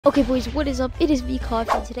Okay boys, what is up? It is me,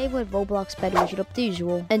 Coffee. Today we're at Roblox bedwars up the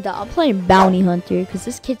usual. And I'm playing Bounty Hunter because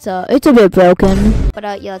this kit's it's a bit broken.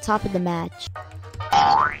 But yeah, let's hop in the match.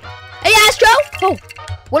 Hey Astro! Oh,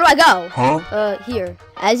 where do I go? Huh? Here.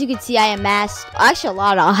 As you can see, I am masked. Actually, a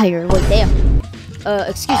lot of iron. Wait, damn.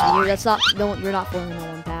 Excuse me, that's not, no, you're not falling in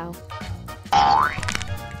lmfao.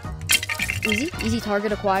 Easy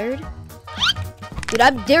target acquired.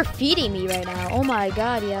 Dude, they're feeding me right now. Oh my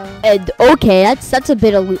god, yo. And okay, that's a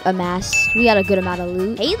bit of loot amassed. We got a good amount of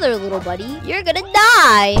loot. Hey there, little buddy. You're gonna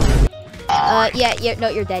die. Yeah, no,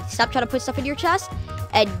 you're dead. Stop trying to put stuff in your chest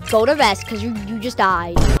and go to rest, because you just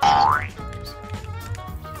died.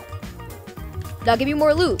 Now give me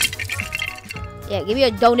more loot. Yeah, give me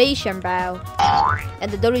a donation, bro. And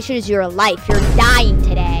the donation is your life. You're dying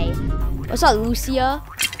today. What's up, Lucia?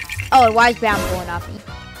 Oh, and why is Brown blowing up?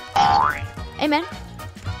 Hey, man.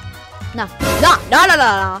 No.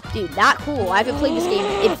 Dude, not cool. I haven't played this game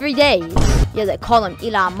in 3 days. Yeah, they call him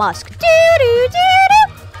Elon Musk.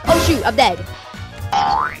 Oh, shoot. I'm dead.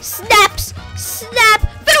 Snaps. Snap.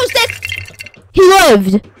 Fiddlestick. He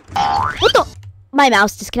lived. What the? My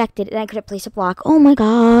mouse disconnected and I couldn't place a block. Oh, my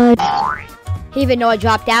God. He even know I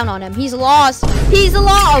dropped down on him. He's lost. He's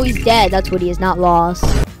lost. Oh, he's dead. That's what he is. Not lost.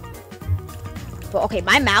 But okay,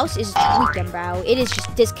 my mouse is tweaking, bro. It is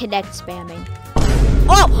just disconnect spamming.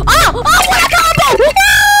 Oh, what a combo!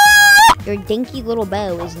 No! Your dinky little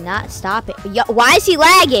bow is not stopping. Yo, why is he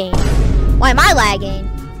lagging? Why am I lagging?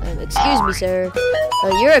 Excuse me, sir.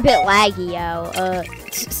 You're a bit laggy, yo.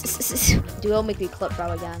 Dude, it'll make me clip,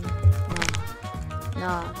 bro, again.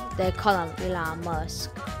 No, they call him Elon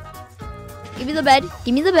Musk. Give me the bed.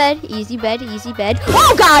 Give me the bed. Easy bed. Easy bed.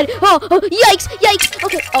 Oh, God. Oh, yikes. Yikes.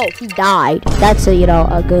 Okay. Oh, he died. That's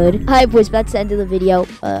a good. Hi, boys. That's the end of the video.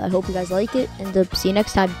 I hope you guys liked it. And see you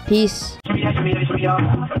next time. Peace.